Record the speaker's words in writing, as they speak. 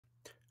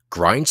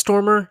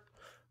Grindstormer?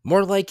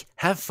 More like,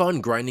 have fun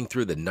grinding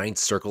through the ninth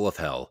circle of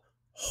hell.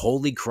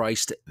 Holy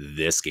Christ,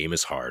 this game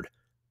is hard.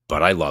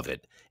 But I love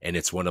it, and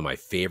it's one of my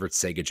favorite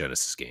Sega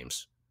Genesis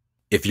games.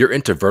 If you're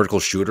into vertical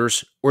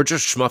shooters, or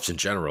just shmups in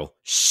general,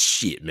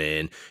 shit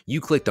man,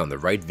 you clicked on the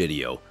right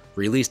video.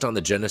 Released on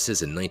the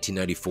Genesis in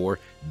 1994,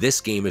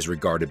 this game is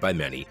regarded by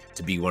many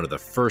to be one of the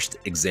first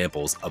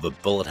examples of a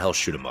bullet hell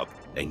shoot 'em up,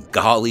 and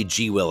golly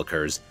gee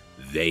willikers,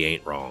 they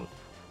ain't wrong.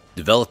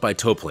 Developed by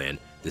Toplan,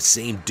 the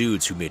same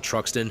dudes who made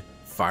Truxton,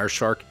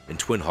 Fireshark, and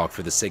Twin Hawk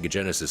for the Sega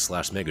Genesis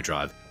 / Mega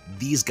Drive,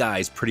 these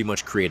guys pretty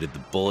much created the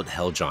bullet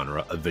hell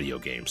genre of video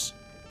games.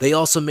 They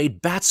also made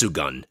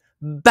Batsugun!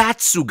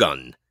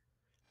 Batsugun!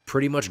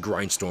 Pretty much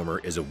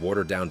Grindstormer is a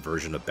watered down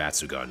version of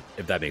Batsugun,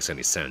 if that makes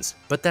any sense,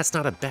 but that's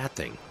not a bad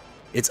thing.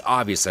 It's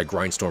obvious that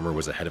Grindstormer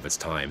was ahead of its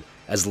time,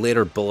 as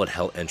later bullet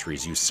hell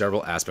entries use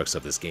several aspects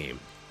of this game.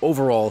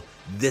 Overall,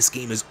 this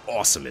game is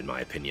awesome in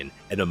my opinion,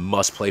 and a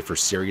must-play for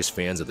serious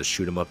fans of the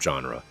shoot 'em up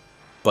genre.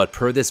 But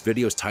per this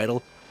video's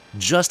title,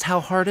 just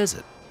how hard is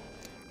it?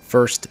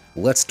 First,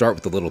 let's start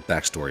with a little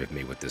backstory of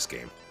me with this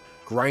game.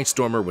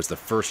 Grindstormer was the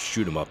first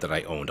shoot 'em up that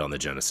I owned on the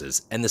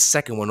Genesis, and the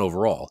second one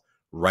overall,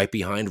 right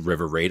behind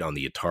River Raid on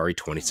the Atari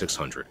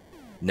 2600.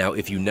 Now,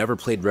 if you never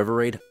played River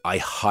Raid, I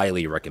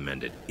highly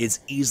recommend it. It's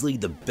easily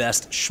the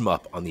best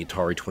shmup on the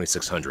Atari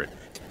 2600,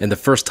 and the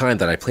first time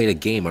that I played a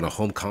game on a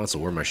home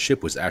console where my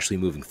ship was actually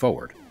moving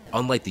forward.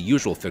 Unlike the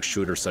usual fixed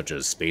shooters such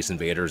as Space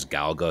Invaders,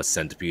 Galaga,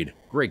 Centipede,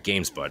 great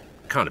games but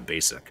kinda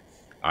basic.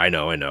 I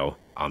know,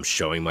 I'm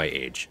showing my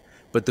age.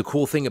 But the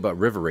cool thing about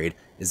River Raid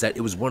is that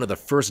it was one of the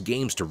first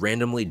games to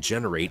randomly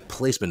generate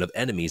placement of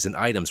enemies and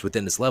items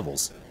within its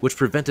levels, which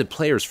prevented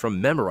players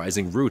from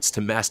memorizing routes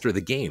to master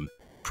the game.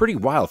 Pretty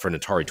wild for an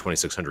Atari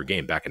 2600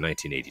 game back in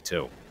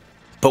 1982.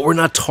 But we're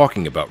not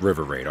talking about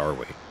River Raid, are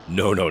we?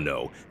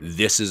 No.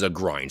 This is a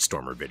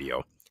Grindstormer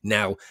video.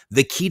 Now,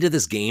 the key to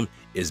this game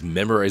is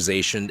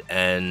memorization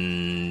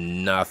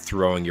and not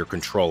throwing your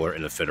controller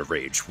in a fit of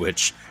rage,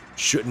 which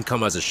shouldn't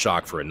come as a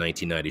shock for a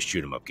 1990s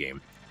shoot 'em up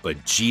game.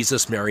 But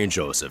Jesus, Mary, and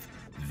Joseph,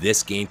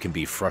 this game can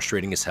be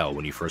frustrating as hell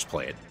when you first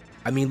play it.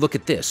 I mean, look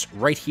at this,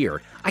 right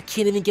here. I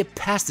can't even get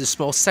past this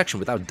small section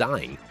without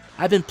dying.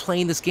 I've been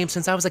playing this game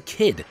since I was a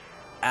kid.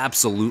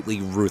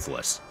 Absolutely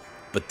ruthless.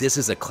 But this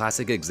is a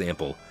classic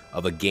example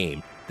of a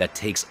game that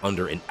takes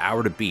under an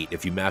hour to beat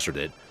if you mastered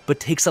it,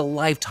 but takes a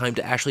lifetime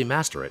to actually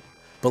master it.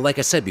 But like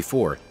I said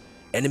before,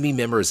 enemy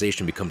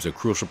memorization becomes a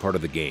crucial part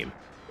of the game,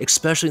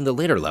 especially in the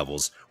later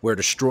levels, where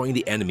destroying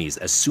the enemies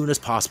as soon as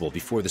possible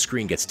before the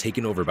screen gets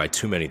taken over by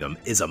too many of them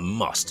is a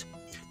must.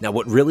 Now,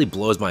 what really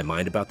blows my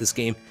mind about this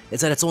game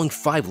is that it's only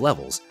 5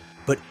 levels,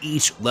 but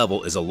each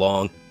level is a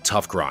long,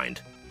 tough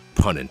grind.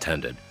 Pun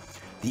intended.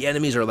 The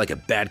enemies are like a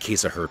bad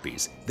case of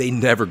herpes. They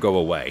never go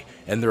away,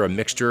 and they're a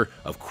mixture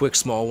of quick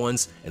small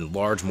ones and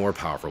large, more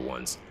powerful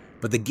ones.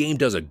 But the game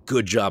does a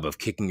good job of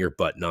kicking your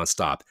butt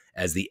non-stop,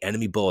 as the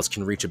enemy bullets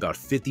can reach about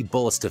 50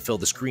 bullets to fill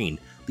the screen,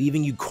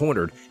 leaving you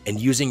cornered and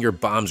using your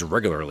bombs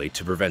regularly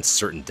to prevent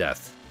certain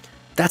death.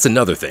 That's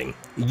another thing.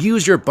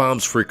 Use your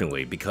bombs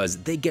frequently because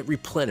they get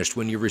replenished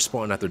when you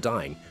respawn after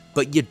dying,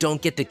 but you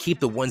don't get to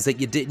keep the ones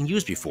that you didn't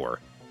use before.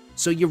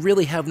 So you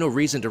really have no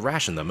reason to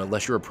ration them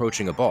unless you're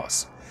approaching a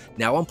boss.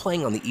 Now, I'm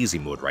playing on the easy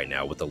mode right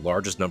now with the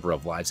largest number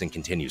of lives and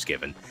continues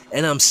given,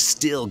 and I'm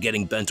still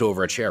getting bent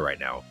over a chair right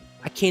now.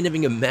 I can't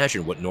even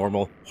imagine what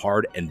normal,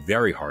 hard, and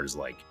very hard is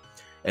like.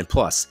 And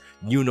plus,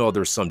 you know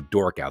there's some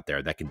dork out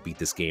there that can beat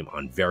this game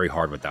on very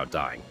hard without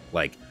dying.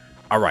 Like,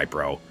 alright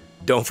bro,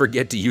 don't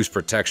forget to use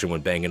protection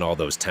when banging all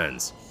those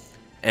 10s.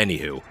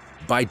 Anywho,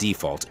 by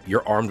default,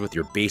 you're armed with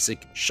your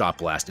basic shot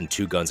blast and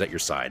 2 guns at your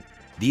side.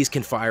 These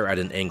can fire at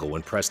an angle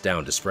when pressed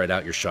down to spread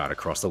out your shot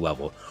across the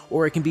level,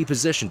 or it can be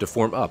positioned to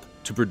form up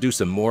to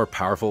produce a more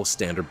powerful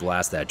standard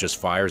blast that just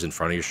fires in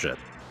front of your ship.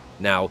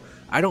 Now,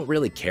 I don't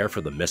really care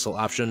for the missile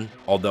option,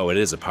 although it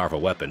is a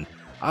powerful weapon.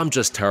 I'm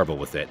just terrible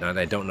with it, and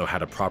I don't know how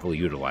to properly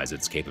utilize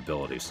its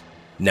capabilities.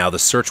 Now, the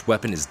search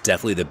weapon is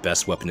definitely the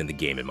best weapon in the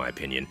game in my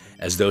opinion,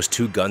 as those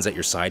 2 guns at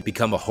your side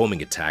become a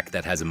homing attack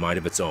that has a mind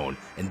of its own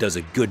and does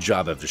a good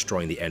job of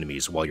destroying the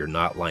enemies while you're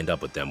not lined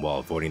up with them while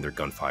avoiding their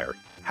gunfire.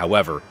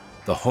 However,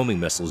 the homing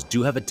missiles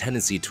do have a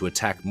tendency to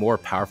attack more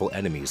powerful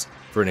enemies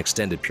for an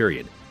extended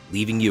period,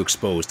 leaving you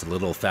exposed to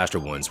little faster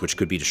ones which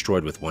could be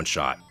destroyed with one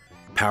shot.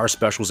 Power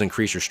specials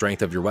increase your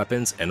strength of your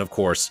weapons, and of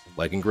course,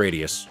 like in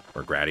Gradius,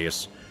 or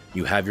Gradius,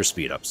 you have your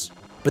speed-ups.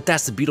 But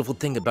that's the beautiful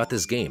thing about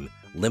this game,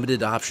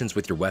 limited options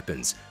with your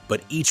weapons,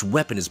 but each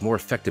weapon is more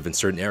effective in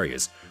certain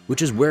areas,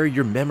 which is where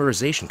your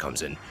memorization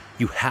comes in.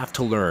 You have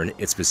to learn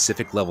its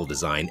specific level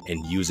design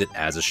and use it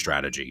as a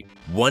strategy.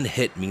 One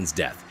hit means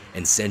death,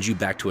 and sends you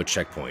back to a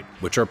checkpoint,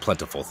 which are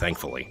plentiful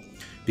thankfully.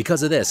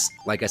 Because of this,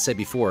 like I said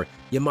before,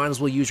 you might as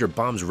well use your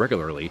bombs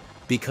regularly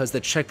because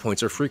the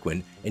checkpoints are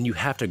frequent and you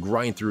have to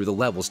grind through the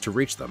levels to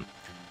reach them.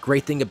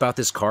 Great thing about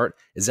this cart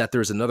is that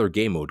there's another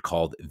game mode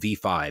called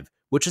V5,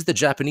 which is the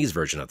Japanese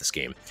version of this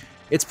game.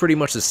 It's pretty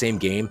much the same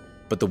game,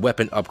 but the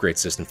weapon upgrade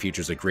system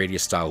features a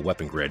Gradius style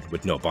weapon grid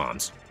with no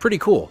bombs. Pretty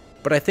cool,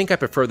 but I think I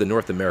prefer the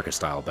North America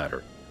style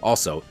better.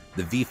 Also,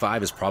 the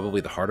V5 is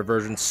probably the harder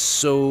version,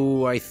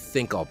 so I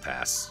think I'll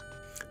pass.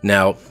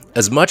 Now,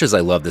 as much as I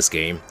love this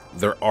game,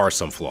 there are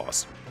some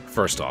flaws.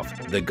 First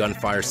off, the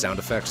gunfire sound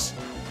effects.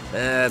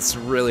 That's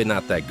really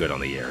not that good on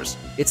the ears.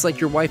 It's like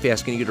your wife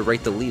asking you to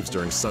rake the leaves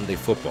during Sunday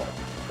football.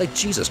 Like,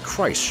 Jesus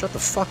Christ, shut the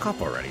fuck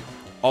up already.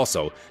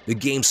 Also, the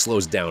game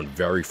slows down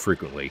very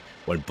frequently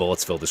when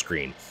bullets fill the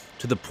screen,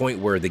 to the point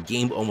where the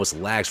game almost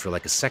lags for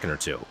like a second or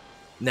two.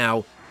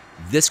 Now,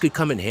 this could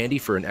come in handy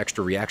for an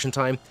extra reaction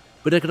time,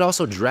 but it could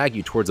also drag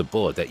you towards a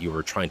bullet that you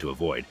were trying to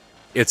avoid.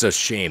 It's a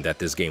shame that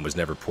this game was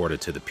never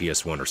ported to the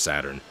PS1 or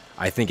Saturn.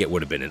 I think it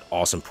would have been an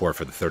awesome port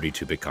for the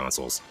 32-bit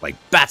consoles, like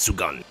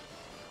Batsugun!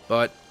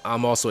 But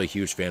I'm also a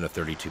huge fan of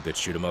 32-bit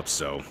shoot-em-ups,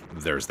 so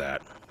there's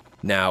that.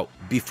 Now,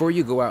 before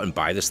you go out and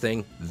buy this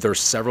thing, there's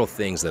several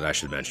things that I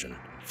should mention.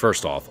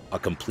 First off, a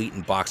complete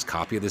in-box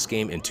copy of this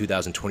game in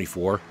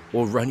 2024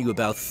 will run you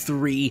about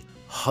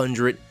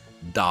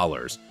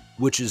 $300,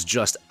 which is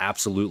just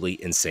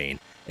absolutely insane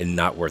and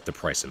not worth the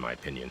price in my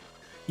opinion.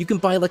 You can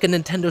buy like a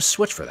Nintendo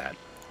Switch for that.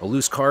 A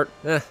loose cart,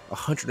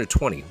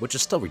 $120, which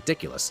is still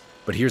ridiculous.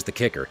 But here's the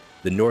kicker,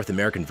 the North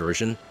American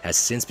version has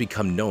since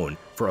become known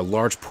for a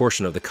large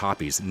portion of the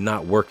copies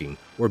not working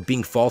or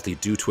being faulty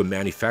due to a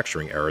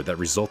manufacturing error that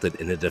resulted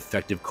in a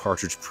defective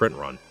cartridge print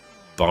run.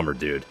 Bummer,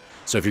 dude.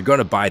 So if you're going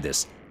to buy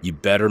this, you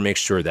better make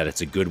sure that it's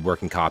a good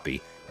working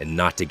copy and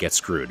not to get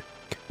screwed.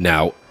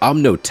 Now,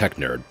 I'm no tech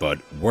nerd, but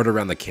word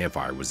around the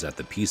campfire was that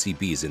the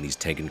PCBs in these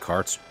Tengen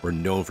carts were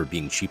known for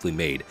being cheaply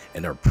made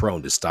and are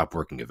prone to stop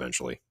working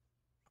eventually.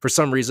 For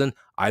some reason,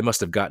 I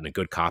must have gotten a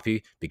good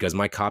copy because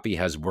my copy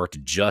has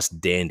worked just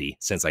dandy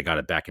since I got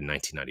it back in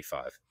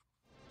 1995.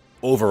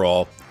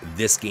 Overall,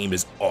 this game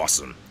is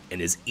awesome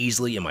and is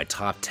easily in my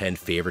top 10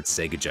 favorite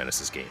Sega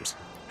Genesis games.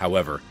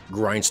 However,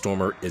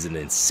 Grindstormer is an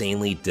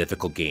insanely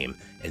difficult game,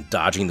 and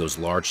dodging those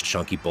large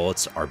chunky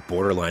bullets are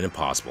borderline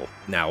impossible.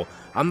 Now,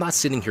 I'm not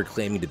sitting here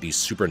claiming to be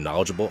super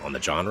knowledgeable on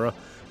the genre,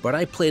 but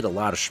I played a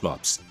lot of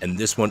shmups, and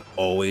this one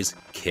always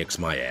kicks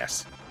my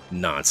ass.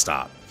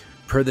 Non-stop.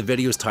 Per the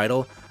video's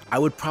title, I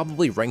would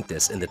probably rank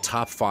this in the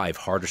top 5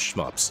 hardest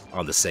shmups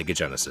on the Sega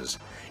Genesis.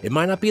 It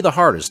might not be the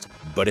hardest,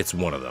 but it's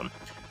one of them.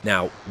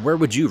 Now, where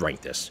would you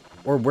rank this?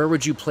 Or where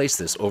would you place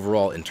this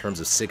overall in terms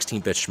of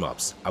 16-bit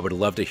shmups? I would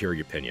love to hear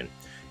your opinion.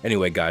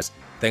 Anyway, guys,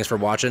 thanks for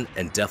watching,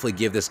 and definitely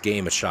give this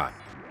game a shot.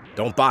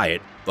 Don't buy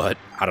it, but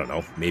I don't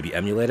know, maybe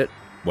emulate it?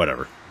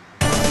 Whatever.